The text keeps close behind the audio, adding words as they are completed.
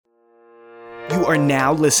You are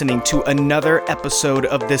now listening to another episode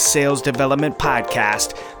of the Sales Development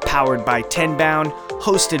Podcast, powered by Tenbound,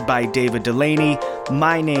 hosted by David Delaney.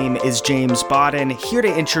 My name is James Bodden, here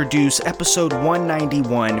to introduce episode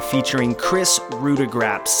 191, featuring Kris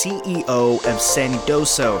Rudeegraap, CEO of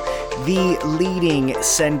Sendoso, the leading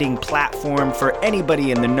sending platform for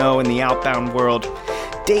anybody in the know in the outbound world.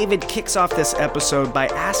 David kicks off this episode by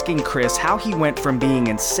asking Kris how he went from being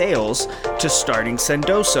in sales to starting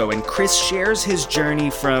Sendoso, and Kris shares his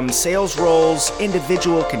journey from sales roles,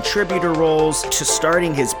 individual contributor roles, to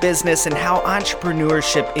starting his business and how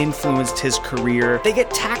entrepreneurship influenced his career. They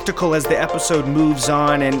get tactical as the episode moves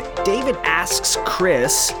on, and David asks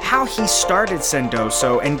Kris how he started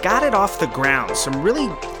Sendoso and got it off the ground. Some really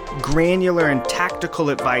granular and tactical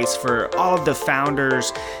advice for all of the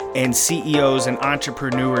founders and CEOs and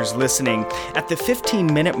entrepreneurs listening. At the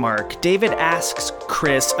 15-minute mark, David asks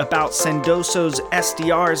Kris about Sendoso's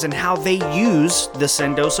SDRs and how they use the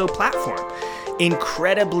Sendoso platform.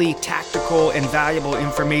 Incredibly tactical and valuable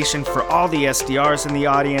information for all the SDRs in the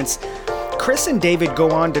audience. Kris and David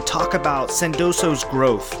go on to talk about Sendoso's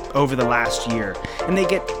growth over the last year, and they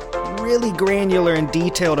get really granular and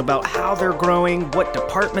detailed about how they're growing, what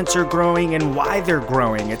departments are growing, and why they're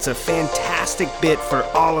growing. It's a fantastic bit for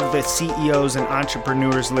all of the CEOs and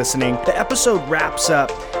entrepreneurs listening. The episode wraps up.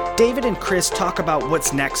 David and Kris talk about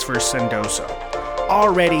what's next for Sendoso.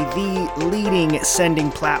 Already the leading sending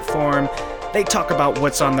platform. They talk about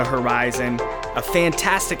what's on the horizon. A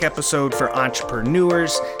fantastic episode for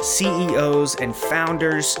entrepreneurs, CEOs, and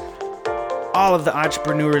founders. All of the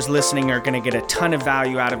entrepreneurs listening are going to get a ton of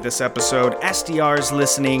value out of this episode. SDRs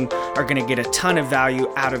listening are going to get a ton of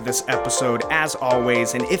value out of this episode, as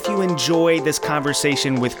always. And if you enjoy this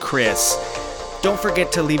conversation with Kris, don't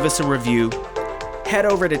forget to leave us a review. Head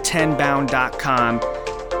over to tenbound.com.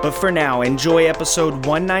 But for now, enjoy episode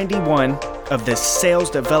 191 of the Sales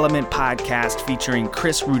Development Podcast featuring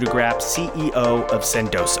Kris Rudeegraap, CEO of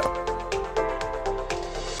Sendoso.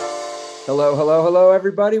 Hello,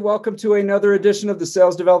 everybody. Welcome to another edition of the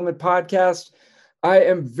Sales Development Podcast. I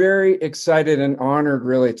am very excited and honored,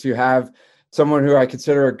 really, to have someone who I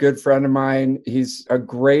consider a good friend of mine. He's a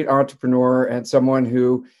great entrepreneur and someone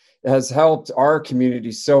who has helped our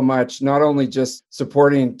community so much, not only just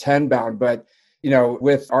supporting Tenbound, but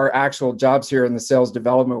with our actual jobs here in the sales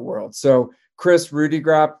development world. So, Kris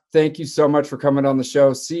Rudeegraap, thank you so much for coming on the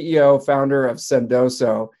show. CEO, founder of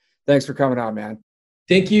Sendoso. Thanks for coming on, man.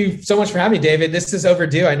 Thank you so much for having me, David. This is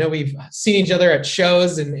overdue. I know we've seen each other at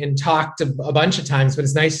shows and talked a bunch of times, but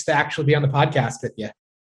it's nice to actually be on the podcast with you.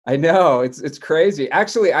 I know. It's crazy.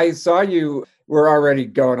 Actually, I saw you. We're already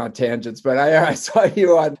going on tangents, but I saw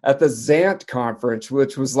you at the Zant conference,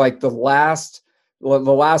 which was like the last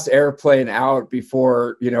airplane out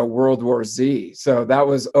before, World War Z. So that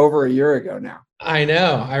was over a year ago now. I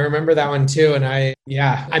know. I remember that one too. And I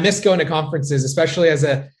miss going to conferences, especially as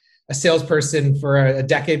a salesperson for a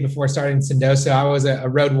decade before starting Sendoso. I was a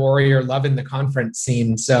road warrior, loving the conference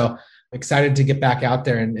scene. So I'm excited to get back out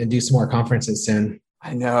there and do some more conferences soon.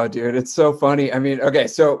 I know, dude. It's so funny. I mean, okay.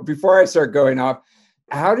 So before I start going off,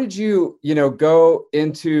 how did you, go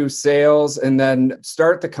into sales and then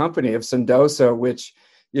start the company of Sendoso, which,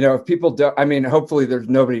 if people don't, hopefully there's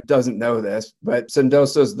nobody who doesn't know this, but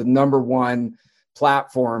Sendoso is the number one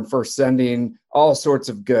platform for sending all sorts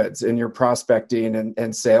of goods in your prospecting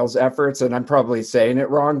and sales efforts. And I'm probably saying it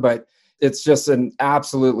wrong, but it's just an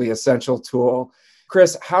absolutely essential tool.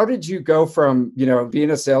 Kris, how did you go from,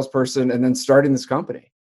 being a salesperson and then starting this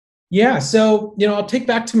company? Yeah. So, I'll take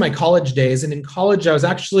back to my college days. And in college, I was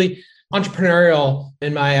actually entrepreneurial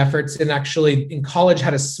in my efforts. And actually in college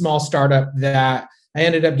had a small startup that I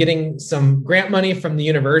ended up getting some grant money from the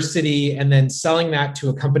university and then selling that to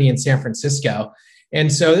a company in San Francisco. And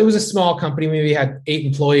so it was a small company. Maybe had 8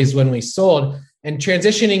 employees when we sold. And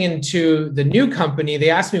transitioning into the new company, they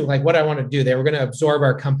asked me what I want to do. They were going to absorb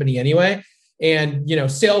our company anyway. And,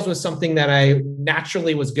 sales was something that I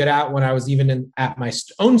naturally was good at when I was even at my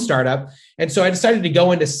own startup. And so I decided to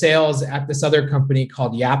go into sales at this other company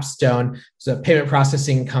called Yapstone. It's a payment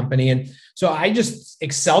processing company. And so I just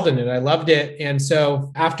excelled in it. I loved it. And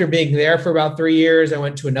so after being there for about 3 years, I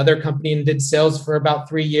went to another company and did sales for about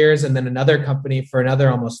 3 years, and then another company for another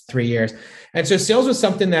almost 3 years. And so sales was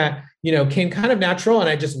something that, came kind of natural. And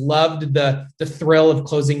I just loved the thrill of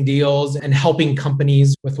closing deals and helping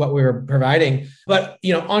companies with what we were providing. But,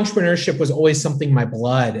 entrepreneurship was always something in my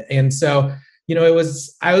blood. And so, I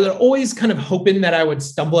was always kind of hoping that I would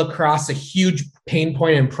stumble across a huge pain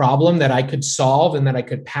point and problem that I could solve and that I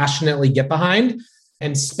could passionately get behind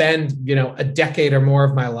and spend, a decade or more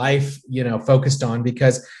of my life, focused on,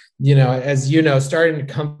 because as you know, starting a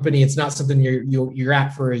company, it's not something you're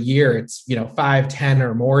at for a year. It's, 5, 10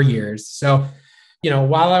 or more years. So,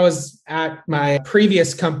 while I was at my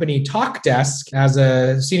previous company, Talkdesk, as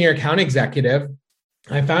a senior account executive,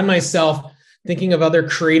 I found myself thinking of other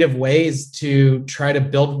creative ways to try to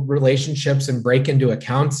build relationships and break into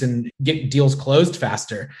accounts and get deals closed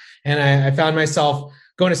faster. And I found myself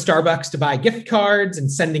going to Starbucks to buy gift cards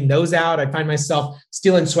and sending those out. I'd find myself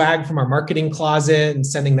stealing swag from our marketing closet and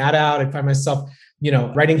sending that out. I'd find myself,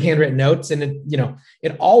 writing handwritten notes, and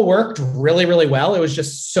it all worked really, really well. It was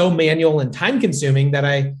just so manual and time consuming that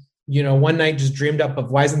I, one night just dreamed up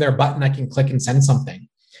of, why isn't there a button I can click and send something?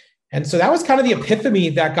 And so that was kind of the epiphany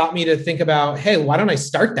that got me to think about, hey, why don't I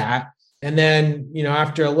start that? And then,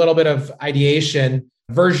 after a little bit of ideation,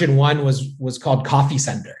 version 1 was called Coffee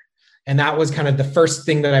Sender. And that was kind of the first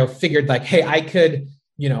thing that I figured, like, hey, I could,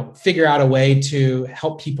 figure out a way to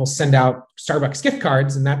help people send out Starbucks gift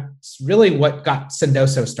cards. And that's really what got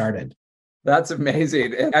Sendoso started. That's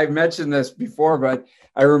amazing. And I mentioned this before, but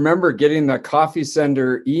I remember getting the Coffee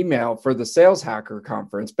Sender email for the Sales Hacker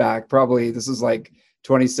Conference back, probably this is like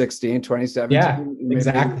 2016, 2017, yeah,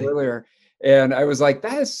 exactly. earlier. And I was like,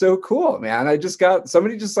 that is so cool, man.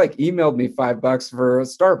 Somebody just like emailed me $5 for a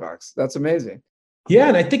Starbucks. That's amazing. Yeah.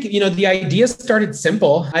 And I think, the idea started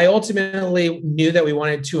simple. I ultimately knew that we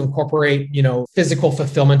wanted to incorporate, physical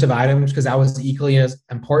fulfillment of items because that was equally as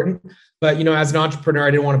important. But, as an entrepreneur,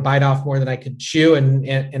 I didn't want to bite off more than I could chew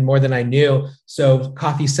and more than I knew. So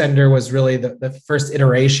Coffee Sender was really the first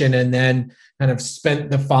iteration, and then kind of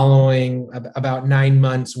spent the following about 9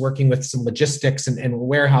 months working with some logistics and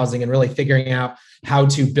warehousing and really figuring out how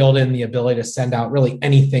to build in the ability to send out really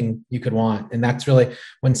anything you could want. And that's really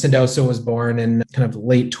when Sendoso was born in kind of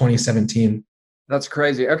late 2017. That's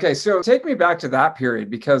crazy. Okay, so take me back to that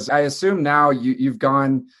period, because I assume now you've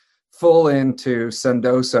gone full into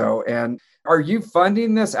Sendoso. And are you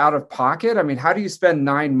funding this out of pocket? I mean, how do you spend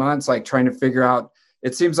 9 months like trying to figure out?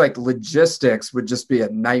 It seems like logistics would just be a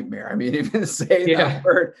nightmare. I mean, even saying that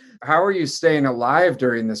word, how are you staying alive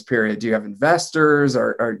during this period? Do you have investors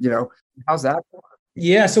or how's that going?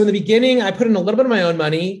 Yeah. So in the beginning, I put in a little bit of my own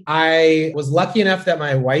money. I was lucky enough that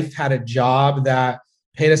my wife had a job that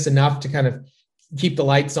paid us enough to kind of keep the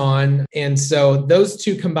lights on. And so those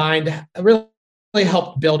two combined really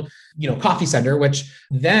helped build, Coffee Sender, which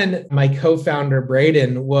then my co-founder,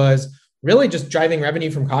 Braden, was really just driving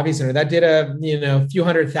revenue from Coffee Sender. That did a few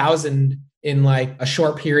 $100,000 in like a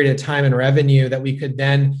short period of time in revenue that we could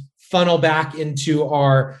then funnel back into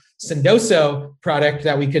our Sendoso product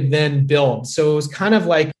that we could then build. So it was kind of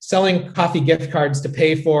like selling coffee gift cards to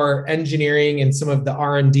pay for engineering and some of the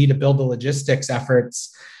R&D to build the logistics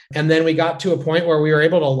efforts. And then we got to a point where we were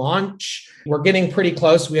able to launch. We're getting pretty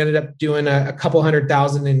close. We ended up doing a couple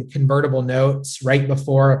 $100,000 in convertible notes right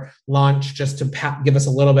before launch, just to give us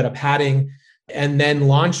a little bit of padding, and then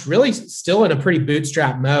launched really still in a pretty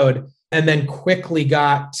bootstrap mode. And then quickly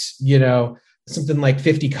got, something like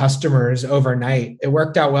 50 customers overnight. It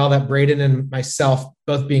worked out well that Braden and myself,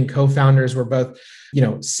 both being co-founders, were both,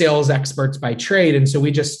 sales experts by trade. And so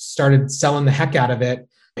we just started selling the heck out of it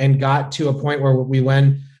and got to a point where we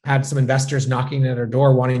had some investors knocking at our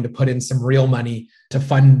door wanting to put in some real money to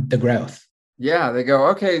fund the growth. Yeah, they go,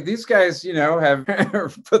 okay, these guys, have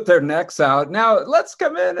put their necks out. Now let's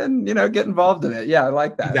come in and, get involved in it. Yeah, I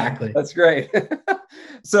like that. Exactly. That's great.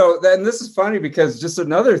 So then this is funny because just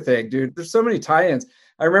another thing, dude, there's so many tie-ins.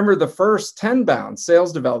 I remember the first 10-bound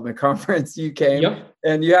sales development conference you came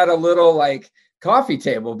and you had a little like coffee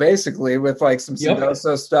table basically with like some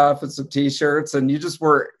Sendoso stuff and some t-shirts, and you just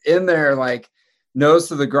were in there like nose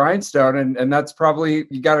to the grindstone. And that's probably,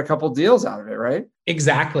 you got a couple deals out of it, right?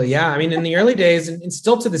 Exactly. Yeah. I mean, in the early days and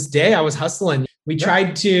still to this day, I was hustling. We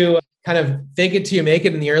tried to kind of fake it till you make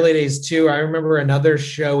it in the early days too. I remember another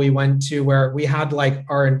show we went to where we had like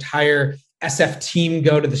our entire SF team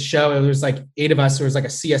go to the show. It was like 8 of us. There was like a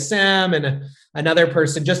CSM and another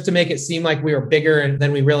person, just to make it seem like we were bigger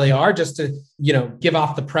than we really are, just to, give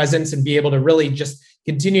off the presence and be able to really just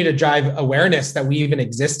continue to drive awareness that we even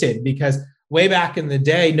existed. Because way back in the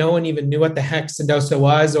day, no one even knew what the heck Sendoso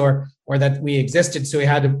was or that we existed. So we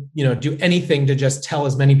had to, do anything to just tell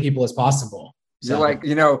as many people as possible. So like,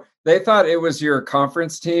 they thought it was your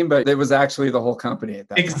conference team, but it was actually the whole company at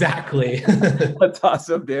that time. Exactly. That's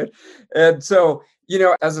awesome, dude. And so,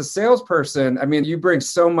 as a salesperson, I mean, you bring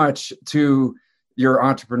so much to your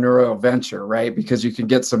entrepreneurial venture, right? Because you can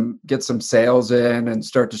get some sales in and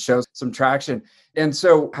start to show some traction. And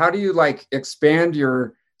so how do you like expand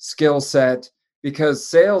your skill set? Because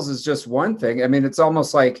sales is just one thing. I mean, it's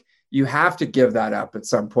almost like you have to give that up at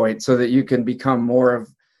some point so that you can become more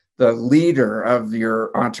of the leader of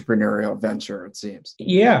your entrepreneurial venture, it seems.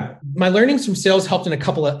 Yeah. My learnings from sales helped in a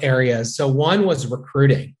couple of areas. So one was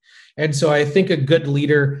recruiting. And so I think a good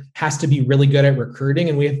leader has to be really good at recruiting.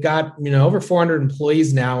 And we've got, over 400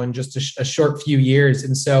 employees now in just a short few years.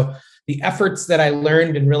 And so the efforts that I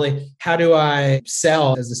learned and really how do I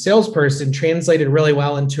sell as a salesperson translated really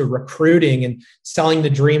well into recruiting and selling the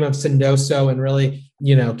dream of Sendoso and really,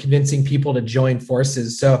 convincing people to join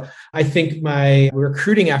forces. So I think my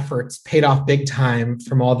recruiting efforts paid off big time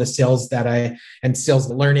from all the sales and sales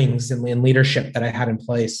learnings and leadership that I had in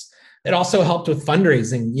place. It also helped with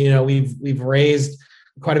fundraising. We've raised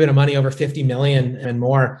quite a bit of money, over 50 million and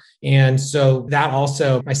more. And so that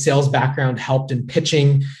also, my sales background helped in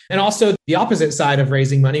pitching, and also the opposite side of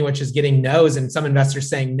raising money, which is getting no's and some investors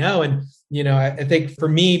saying no. And, I think for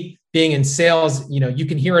me, being in sales, you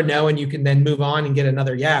can hear a no and you can then move on and get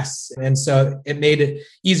another yes. And so it made it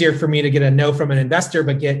easier for me to get a no from an investor,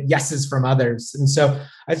 but get yeses from others. And so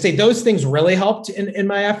I'd say those things really helped in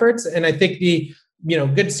my efforts. And I think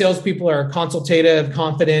good salespeople are consultative,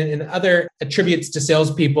 confident, and other attributes to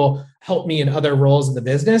salespeople help me in other roles in the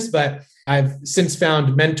business. But I've since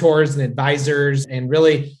found mentors and advisors and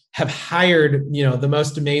really have hired, the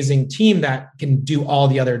most amazing team that can do all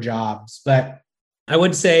the other jobs. But I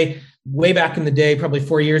would say way back in the day, probably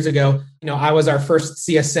 4 years ago, I was our first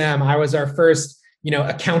CSM. I was our first,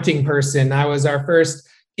 accounting person. I was our first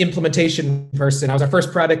implementation person. I was our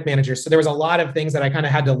first product manager. So there was a lot of things that I kind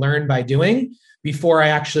of had to learn by doing before I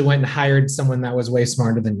actually went and hired someone that was way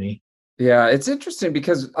smarter than me. Yeah, it's interesting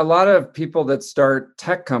because a lot of people that start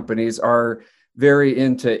tech companies are very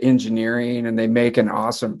into engineering and they make an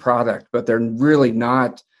awesome product, but they're really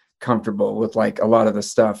not comfortable with like a lot of the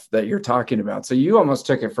stuff that you're talking about. So you almost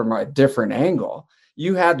took it from a different angle.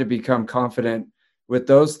 You had to become confident with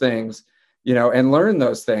those things, and learn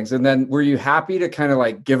those things. And then were you happy to kind of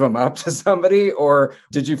like give them up to somebody, or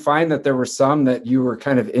did you find that there were some that you were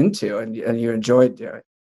kind of into and you enjoyed doing?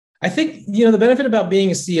 I think, the benefit about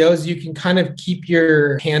being a CEO is you can kind of keep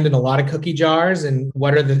your hand in a lot of cookie jars, and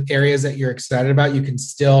what are the areas that you're excited about, you can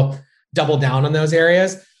still double down on those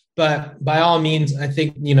areas. But by all means, I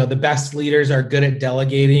think, the best leaders are good at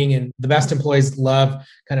delegating, and the best employees love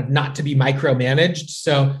kind of not to be micromanaged.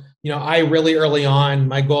 So, I really early on,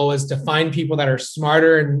 my goal was to find people that are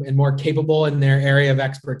smarter and more capable in their area of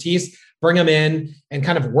expertise, bring them in and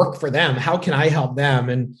kind of work for them. How can I help them?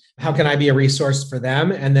 And how can I be a resource for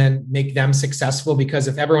them? And then make them successful, because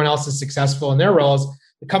if everyone else is successful in their roles,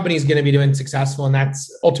 the company is going to be doing successful. And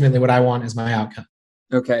that's ultimately what I want as my outcome.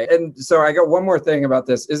 Okay. And so I got one more thing about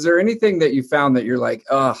this. Is there anything that you found that you're like,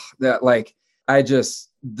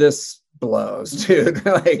 this blows, dude?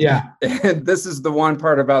 Yeah. And this is the one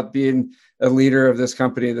part about being a leader of this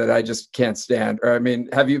company that I just can't stand. Or,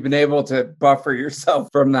 have you been able to buffer yourself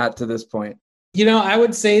from that to this point? I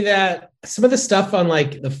would say that some of the stuff on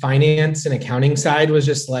like the finance and accounting side was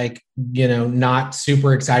just like, not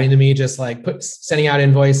super exciting to me. Just like sending out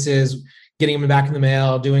invoices, getting them back in the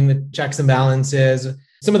mail, doing the checks and balances,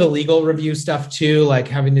 some of the legal review stuff too, like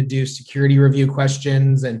having to do security review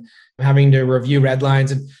questions and having to review red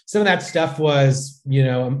lines. And some of that stuff was,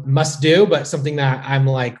 must do, but something that I'm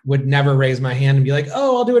like, would never raise my hand and be like,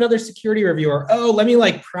 oh, I'll do another security review, or, oh, let me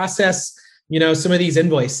like process, some of these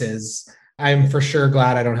invoices. I'm for sure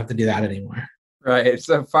glad I don't have to do that anymore. Right.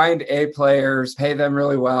 So find A players, pay them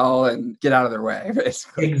really well, and get out of their way,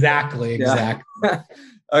 basically. Exactly. Yeah.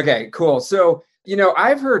 Okay, cool. So,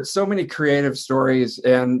 I've heard so many creative stories,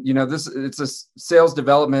 and, it's a sales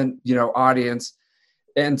development, audience.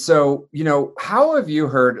 And so, how have you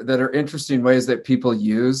heard that are interesting ways that people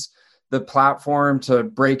use the platform to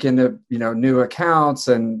break into, new accounts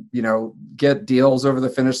and, get deals over the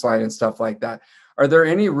finish line and stuff like that? Are there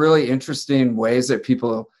any really interesting ways that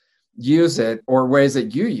people use it, or ways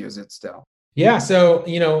that you use it still? Yeah. So,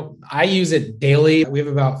 I use it daily. We have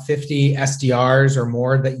about 50 SDRs or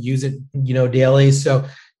more that use it, daily. So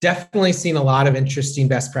definitely seen a lot of interesting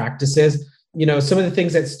best practices. Some of the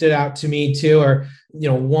things that stood out to me too are,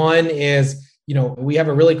 one is, we have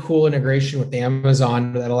a really cool integration with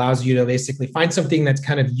Amazon that allows you to basically find something that's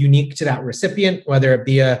kind of unique to that recipient, whether it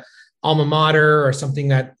be a alma mater or something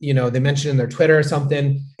that, they mentioned in their Twitter or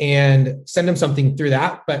something, and send them something through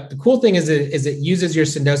that. But the cool thing is it uses your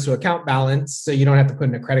Sendoso account balance. So you don't have to put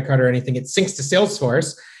in a credit card or anything. It syncs to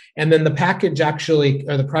Salesforce. And then the package actually,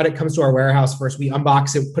 or the product comes to our warehouse first. We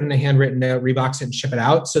unbox it, put in a handwritten note, rebox it, and ship it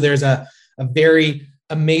out. So there's a very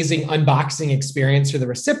amazing unboxing experience for the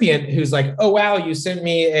recipient who's like, oh, wow, you sent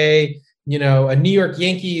me a a New York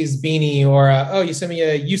Yankees beanie, or you sent me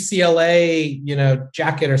a UCLA,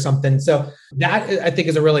 jacket or something. So that I think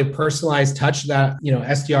is a really personalized touch that,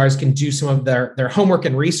 SDRs can do some of their homework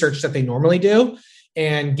and research that they normally do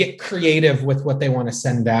and get creative with what they want to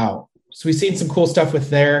send out. So we've seen some cool stuff with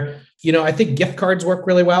there. I think gift cards work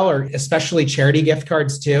really well, or especially charity gift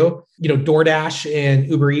cards too. DoorDash and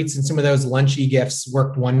Uber Eats and some of those lunchy gifts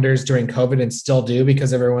worked wonders during COVID and still do,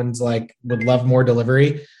 because everyone's like would love more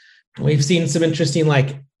delivery. We've seen some interesting,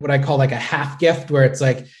 like what I call like a half gift, where it's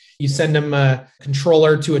like you send them a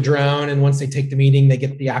controller to a drone, and once they take the meeting, they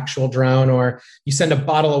get the actual drone, or you send a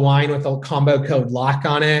bottle of wine with a combo code lock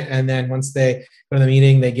on it. And then once they go to the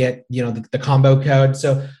meeting, they get, the combo code.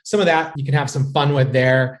 So some of that you can have some fun with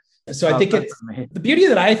there. So I think it's the beauty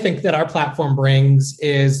that I think that our platform brings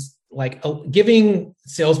is like giving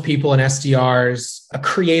salespeople and SDRs a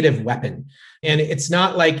creative weapon. And it's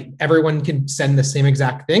not like everyone can send the same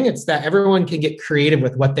exact thing. It's that everyone can get creative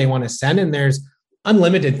with what they want to send. And there's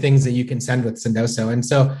unlimited things that you can send with Sendoso. And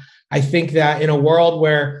so I think that in a world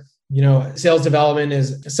where, sales development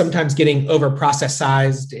is sometimes getting over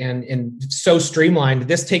processized and so streamlined,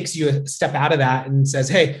 this takes you a step out of that and says,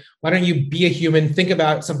 hey, why don't you be a human? Think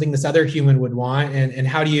about something this other human would want, and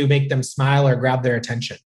how do you make them smile or grab their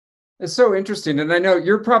attention? It's so interesting. And I know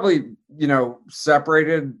you're probably,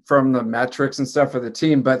 separated from the metrics and stuff for the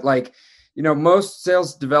team, but most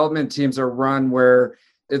sales development teams are run where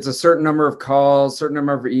it's a certain number of calls, certain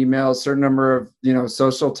number of emails, certain number of,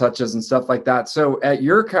 social touches and stuff like that. So at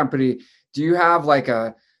your company, do you have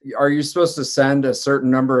are you supposed to send a certain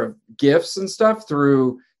number of gifts and stuff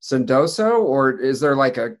through Sendoso, or is there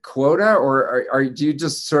like a quota, or do you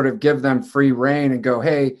just sort of give them free rein and go,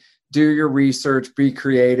 hey, do your research, be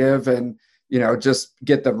creative, and, just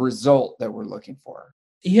get the result that we're looking for?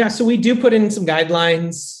 Yeah. So we do put in some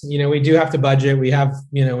guidelines. We do have to budget. We have,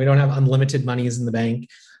 we don't have unlimited monies in the bank.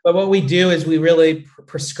 But what we do is we really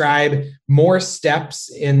prescribe more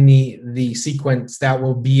steps in the sequence that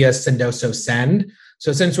will be a Sendoso send.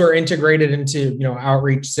 So since we're integrated into,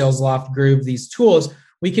 Outreach, SalesLoft, Groove, these tools,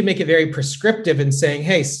 we can make it very prescriptive in saying,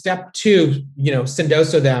 hey, step 2,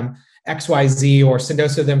 Sendoso them XYZ, or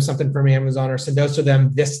Sendoso them something from Amazon, or Sendoso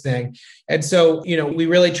them this thing. And so, we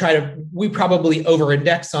really we probably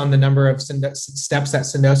over-index on the number of steps that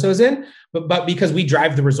Sendoso is in, but because we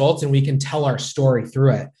drive the results and we can tell our story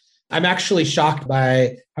through it. I'm actually shocked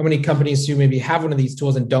by how many companies who maybe have one of these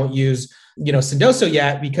tools and don't use, Sendoso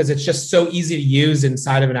yet, because it's just so easy to use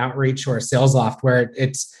inside of an Outreach or a SalesLoft, where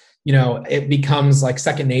it's, it becomes like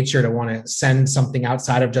second nature to want to send something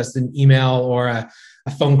outside of just an email or a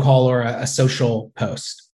phone call or a social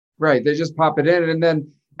post. Right. They just pop it in. And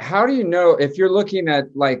then how do you know if you're looking at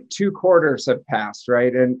like 2 quarters have passed,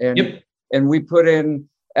 right? And we put in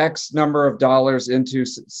X number of dollars into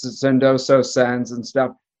Sendoso sends and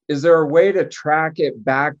stuff. Is there a way to track it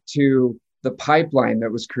back to the pipeline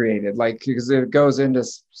that was created? Because it goes into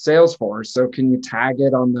Salesforce. So can you tag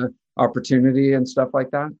it on the opportunity and stuff like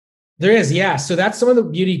that? There is, yeah. So that's some of the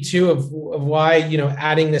beauty too of why,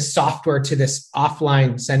 adding this software to this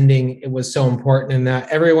offline sending, it was so important, and that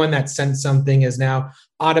everyone that sent something is now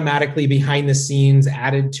automatically behind the scenes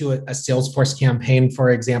added to a Salesforce campaign, for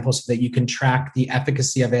example, so that you can track the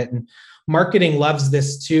efficacy of it. And marketing loves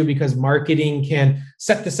this too, because marketing can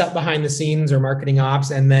set this up behind the scenes, or marketing ops,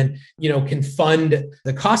 and then, can fund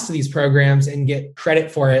the cost of these programs and get credit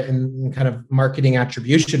for it in kind of marketing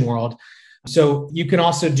attribution world. So you can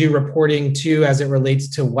also do reporting too, as it relates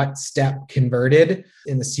to what step converted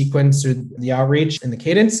in the sequence or the outreach and the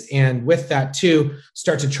cadence. And with that too,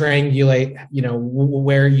 start to triangulate,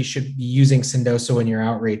 where you should be using Sendoso in your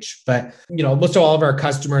outreach. But, most of all of our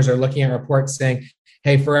customers are looking at reports saying,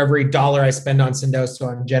 hey, for every $1 I spend on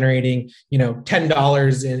Sendoso, I'm generating,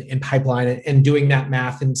 $10 in pipeline, and doing that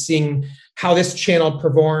math and seeing how this channel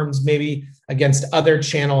performs maybe against other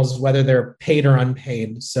channels, whether they're paid or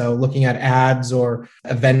unpaid. So looking at ads or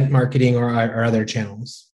event marketing or other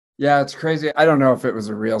channels. Yeah, it's crazy. I don't know if it was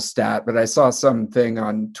a real stat, but I saw something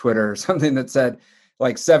on Twitter, something that said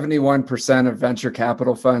like 71% of venture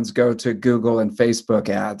capital funds go to Google and Facebook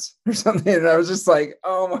ads or something. And I was just like,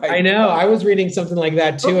 oh my I know. God. I was reading something like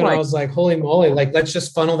that too. And I was like, holy moly, let's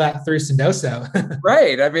just funnel that through Sendoso.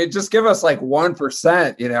 Right. I mean, just give us like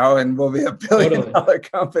 1%, and we'll be $1 billion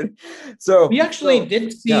company. So we actually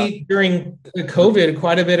did see during the COVID,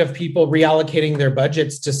 quite a bit of people reallocating their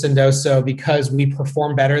budgets to Sendoso because we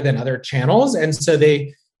perform better than other channels. And so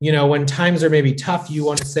they, when times are maybe tough, you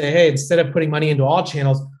want to say, hey, instead of putting money into all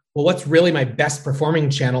channels, well, what's really my best performing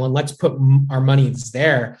channel? And let's put our monies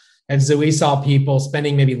there. And so we saw people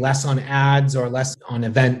spending maybe less on ads or less on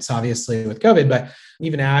events, obviously with COVID, but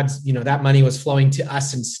even ads, that money was flowing to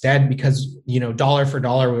us instead because, dollar for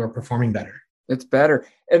dollar, we were performing better. It's better.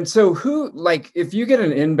 And so if you get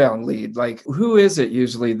an inbound lead, who is it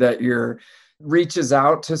usually that reaches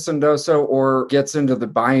out to Sendoso or gets into the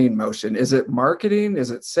buying motion? Is it marketing?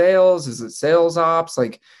 Is it sales? Is it sales ops?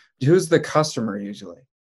 Who's the customer usually?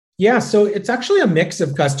 Yeah, so it's actually a mix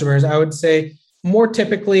of customers. I would say more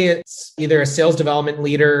typically it's either a sales development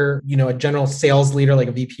leader, a general sales leader, like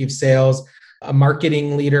a VP of sales, a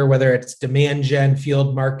marketing leader, whether it's demand gen,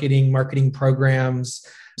 field marketing programs.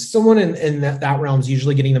 Someone in that realm is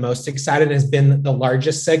usually getting the most excited and has been the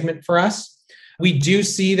largest segment for us. We do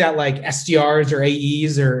see that SDRs or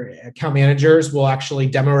AEs or account managers will actually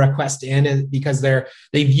demo request in because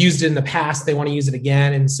they've used it in the past. They want to use it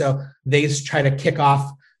again. And so they try to kick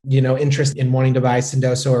off, interest in wanting to buy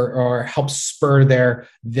Sendoso or help spur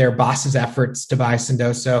their boss's efforts to buy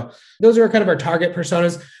Sendoso. Those are kind of our target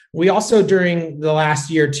personas. We also, during the last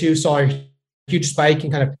year or two, saw a huge spike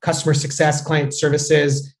in kind of customer success, client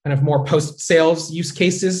services, kind of more post-sales use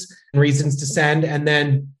cases and reasons to send. And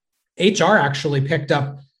then HR actually picked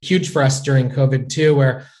up huge for us during COVID too,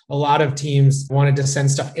 where a lot of teams wanted to send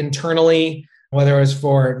stuff internally, whether it was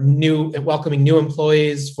for welcoming new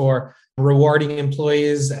employees, for rewarding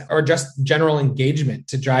employees, or just general engagement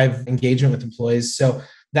to drive engagement with employees. So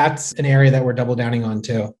that's an area that we're double downing on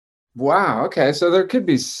too. Wow. Okay. So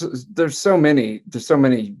there's so many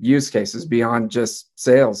use cases beyond just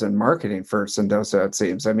sales and marketing for Sendoso, it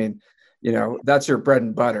seems. I mean, that's your bread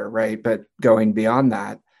and butter, right? But going beyond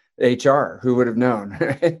that, HR, who would have known?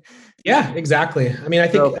 Yeah, exactly. I mean, I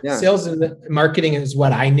think sales and marketing is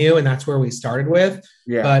what I knew, and that's where we started with.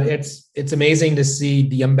 Yeah. But it's amazing to see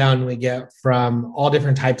the inbound we get from all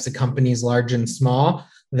different types of companies, large and small,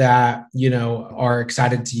 that are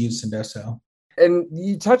excited to use Sendoso. And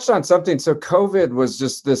you touched on something. So COVID was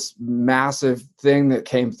just this massive thing that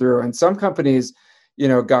came through, and some companies,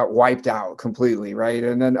 got wiped out completely, right?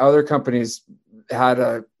 And then other companies had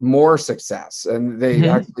a more success and they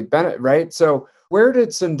actually benefit, right? So where did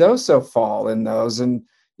Sendoso fall in those? And,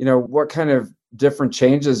 what kind of different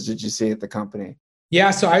changes did you see at the company?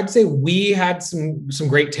 Yeah, so I'd say we had some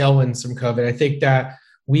great tailwinds from COVID. I think that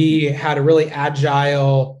we had a really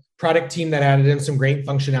agile product team that added in some great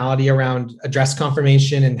functionality around address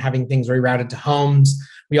confirmation and having things rerouted to homes.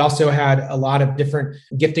 We also had a lot of different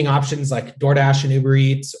gifting options like DoorDash and Uber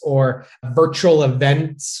Eats, or virtual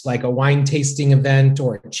events like a wine tasting event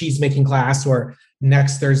or a cheese making class, or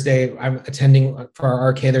next Thursday I'm attending for our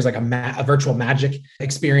arcade. There's a virtual magic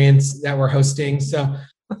experience that we're hosting. So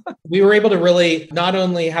we were able to really not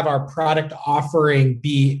only have our product offering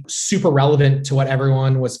be super relevant to what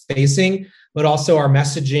everyone was facing, but also our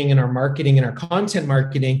messaging and our marketing and our content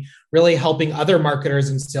marketing really helping other marketers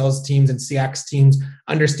and sales teams and CX teams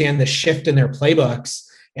understand the shift in their playbooks.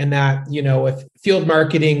 And that, if field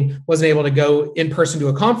marketing wasn't able to go in person to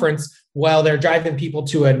a conference, well, they're driving people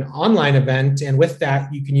to an online event. And with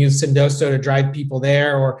that, you can use Sendoso to drive people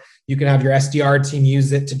there, or you can have your SDR team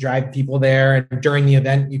use it to drive people there. And during the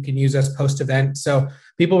event, you can use us post-event. So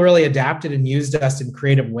people really adapted and used us in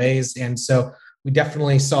creative ways. And so we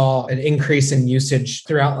definitely saw an increase in usage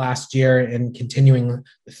throughout last year and continuing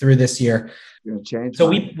through this year. So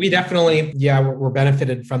we definitely, we're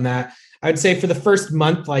benefited from that. I would say for the first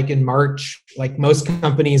month, like in March, like most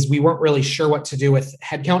companies, we weren't really sure what to do with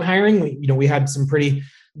headcount hiring. We had some pretty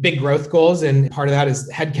big growth goals, and part of that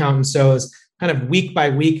is headcount. And so it's kind of week by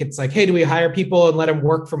week. It's like, hey, do we hire people and let them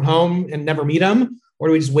work from home and never meet them? Or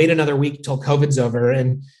do we just wait another week till COVID's over?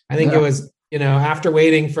 And I think it was, after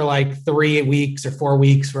waiting for like 3 weeks or 4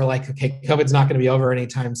 weeks, we're like, okay, COVID's not going to be over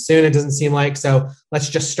anytime soon. It doesn't seem like, so let's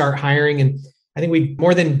just start hiring. And I think we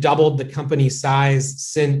more than doubled the company size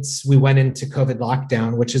since we went into COVID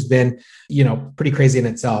lockdown, which has been, pretty crazy in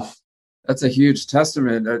itself. That's a huge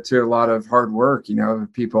testament to a lot of hard work,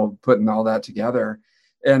 people putting all that together.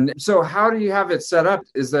 And so how do you have it set up?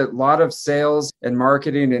 Is that a lot of sales and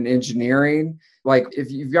marketing and engineering? Like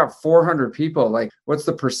if you've got 400 people, like what's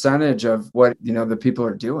the percentage of what, the people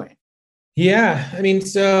are doing? Yeah. I mean,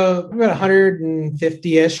 so about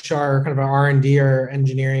 150-ish are kind of our R&D or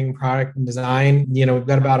engineering, product and design. We've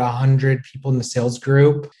got about 100 people in the sales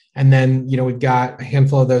group. And then, we've got a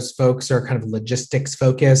handful of those folks are kind of logistics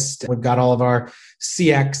focused. We've got all of our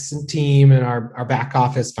CX team and our back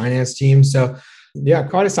office finance team. So Yeah,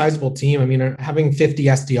 quite a sizable team. I mean, having 50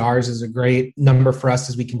 SDRs is a great number for us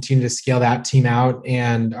as we continue to scale that team out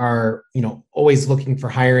and are, always looking for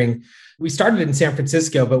hiring. We started in San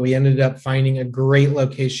Francisco, but we ended up finding a great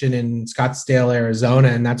location in Scottsdale, Arizona.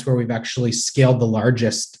 And that's where we've actually scaled the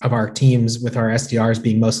largest of our teams, with our SDRs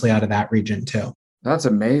being mostly out of that region too. That's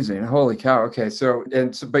amazing. Holy cow. Okay.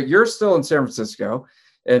 But you're still in San Francisco,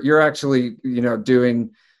 and you're actually, you're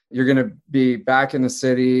going to be back in the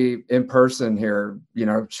city in person here,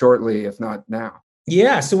 shortly, if not now.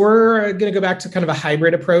 Yeah. So we're going to go back to kind of a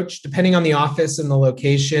hybrid approach, depending on the office and the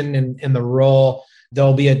location and the role.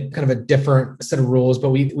 There'll be a kind of a different set of rules,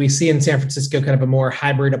 but we see in San Francisco kind of a more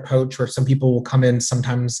hybrid approach where some people will come in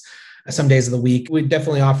sometimes some days of the week. We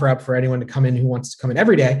definitely offer up for anyone to come in who wants to come in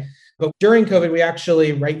every day. But during COVID, we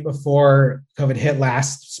actually, right before COVID hit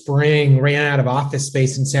last spring, ran out of office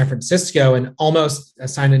space in San Francisco and almost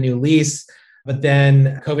signed a new lease. But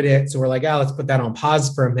then COVID hit. So we're like, let's put that on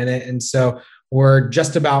pause for a minute. And so we're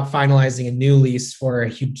just about finalizing a new lease for a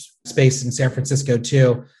huge space in San Francisco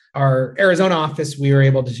too. Our Arizona office, we were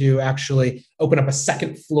able to actually open up a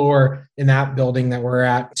second floor in that building that we're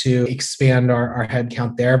at to expand our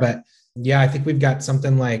headcount there. But yeah, I think we've got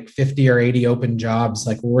something like 50 or 80 open jobs.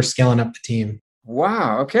 Like, we're scaling up the team.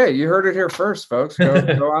 Wow. Okay. You heard it here first, folks.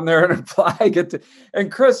 Go on there and apply.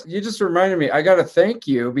 And Kris, you just reminded me, I got to thank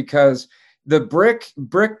you, because the brick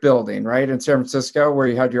building, right, in San Francisco, where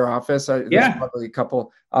you had your office, there's probably a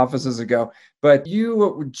couple offices ago, but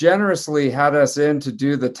you generously had us in to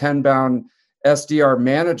do the 10-bound SDR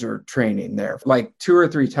manager training there, like 2 or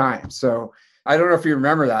 3 times. So I don't know if you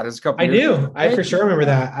remember that. It's a couple. I do. I for sure remember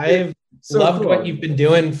that. I've loved what you've been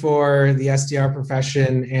doing for the SDR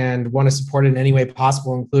profession and want to support it in any way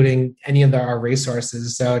possible, including any of our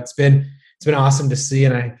resources. So it's been awesome to see,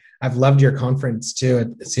 and I've loved your conference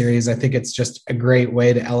too, series. I think it's just a great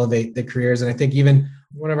way to elevate the careers. And I think even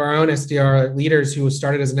one of our own SDR leaders who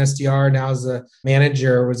started as an SDR, now as a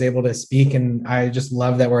manager, was able to speak. And I just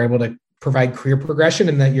love that we're able to provide career progression,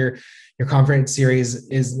 and that your conference series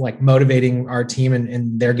is like motivating our team,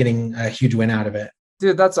 and they're getting a huge win out of it.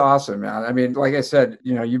 Dude, that's awesome, man. I mean, like I said,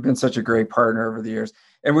 you've been such a great partner over the years.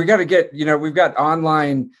 And we got to get, we've got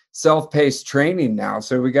online self-paced training now.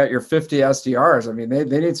 So we got your 50 SDRs. I mean,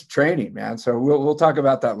 they need some training, man. So we'll talk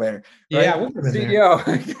about that later. Right? Yeah,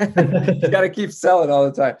 CEO, you got to keep selling all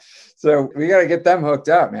the time. So we got to get them hooked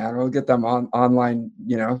up, man. We'll get them online,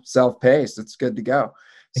 self-paced. It's good to go.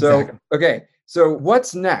 So, exactly. Okay. So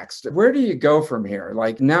what's next? Where do you go from here?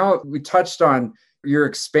 Like, now we touched on, you're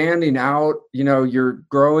expanding out, you're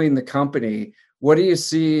growing the company. What do you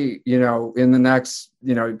see, in the next,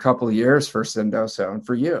 couple of years for Sendoso and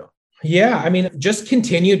for you? Yeah, I mean, just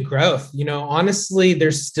continued growth. Honestly,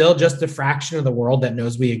 there's still just a fraction of the world that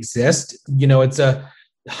knows we exist. It's a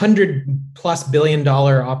 $100+ billion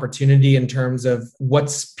opportunity in terms of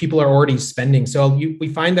what's people are already spending. So we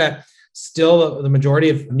find that still the majority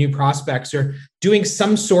of new prospects are doing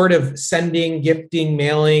some sort of sending, gifting,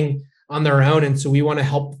 mailing on their own. And so we want to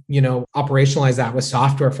help, operationalize that with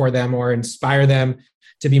software for them, or inspire them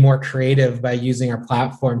to be more creative by using our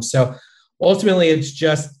platform. So ultimately, it's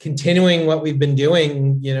just continuing what we've been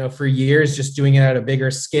doing, for years, just doing it at a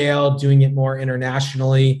bigger scale, doing it more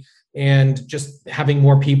internationally, and just having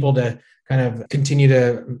more people to kind of continue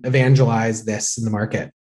to evangelize this in the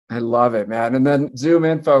market. I love it, man. And then Zoom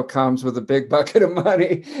Info comes with a big bucket of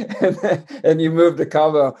money, and you move to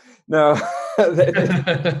Cabo. No,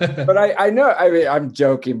 but I know, I mean, I'm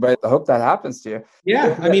joking, but I hope that happens to you.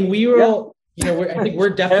 Yeah. I mean, we will, I think we're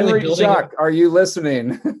definitely Henry building. Jacques, are you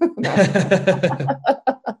listening?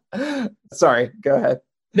 Sorry, go ahead.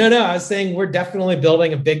 No, I was saying we're definitely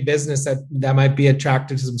building a big business that might be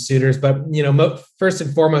attractive to some suitors. But, first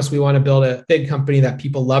and foremost, we want to build a big company that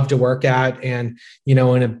people love to work at, and, in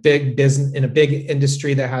a big business, in a big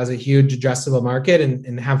industry that has a huge addressable market,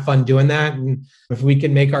 and have fun doing that. And if we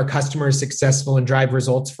can make our customers successful and drive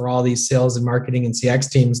results for all these sales and marketing and CX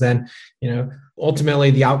teams, then, ultimately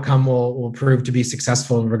the outcome will prove to be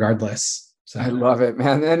successful regardless. So I love it,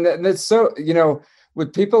 man. And it's so,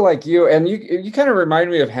 with people like you, and you kind of remind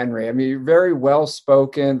me of Henry. I mean, you're very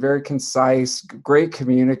well-spoken, very concise, great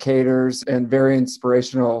communicators, and very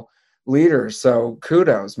inspirational leaders. So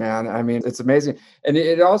kudos, man. I mean, it's amazing. And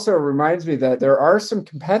it also reminds me that there are some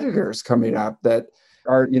competitors coming up that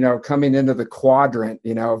are, coming into the quadrant,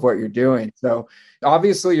 of what you're doing. So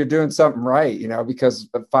obviously you're doing something right, because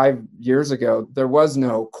 5 years ago, there was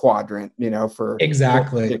no quadrant, for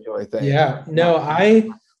exactly particular thing. Yeah, no, I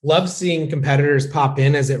love seeing competitors pop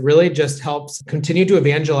in, as it really just helps continue to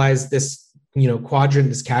evangelize this, quadrant,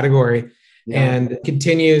 this category. and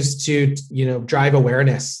continues to, drive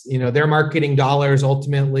awareness. Their marketing dollars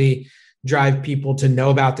ultimately drive people to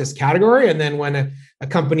know about this category. And then when a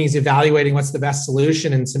company is evaluating what's the best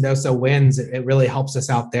solution and Sendoso wins, it really helps us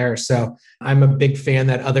out there. So I'm a big fan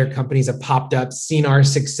that other companies have popped up, seen our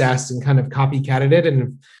success and kind of copycatted it.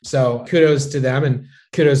 And so kudos to them, and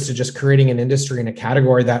kudos to just creating an industry and a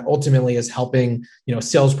category that ultimately is helping,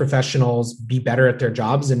 sales professionals be better at their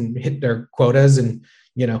jobs and hit their quotas and,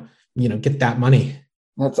 get that money.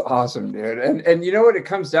 That's awesome, dude. And you know what it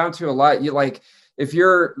comes down to a lot? If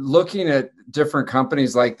you're looking at different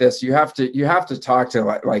companies like this, you have to talk to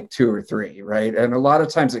like two or three, right? And a lot of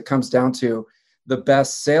times it comes down to the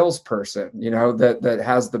best salesperson, that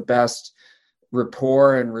has the best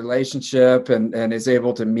rapport and relationship and is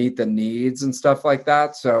able to meet the needs and stuff like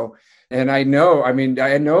that. So, and I know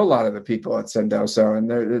a lot of the people at Sendoso,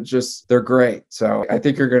 and they're great. So I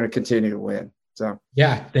think you're going to continue to win. So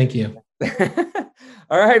yeah, thank you.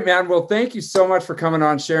 All right, man. Well, thank you so much for coming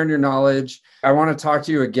on, sharing your knowledge. I want to talk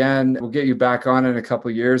to you again. We'll get you back on in a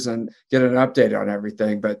couple of years and get an update on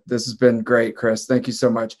everything. But this has been great, Kris. Thank you so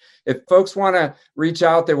much. If folks want to reach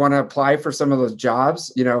out, they want to apply for some of those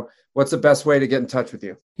jobs, what's the best way to get in touch with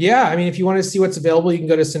you? Yeah. If you want to see what's available, you can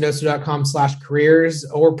go to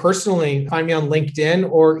sendoso.com/careers, or personally find me on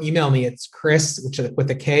LinkedIn or email me. It's Kris, which is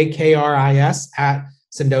with a K, Kris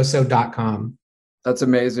 @sendoso.com. That's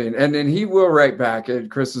amazing. And he will write back.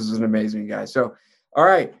 Kris is an amazing guy. So, all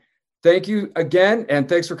right. Thank you again. And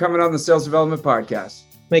thanks for coming on the Sales Development Podcast.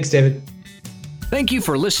 Thanks, David. Thank you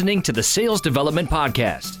for listening to the Sales Development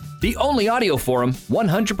Podcast, the only audio forum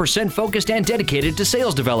 100% focused and dedicated to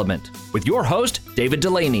sales development, with your host, David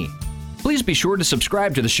Delaney. Please be sure to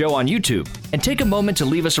subscribe to the show on YouTube and take a moment to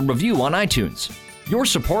leave us a review on iTunes. Your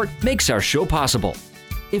support makes our show possible.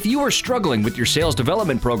 If you are struggling with your sales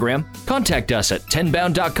development program, contact us at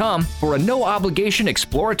tenbound.com for a no-obligation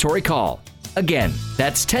exploratory call. Again,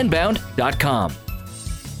 that's tenbound.com.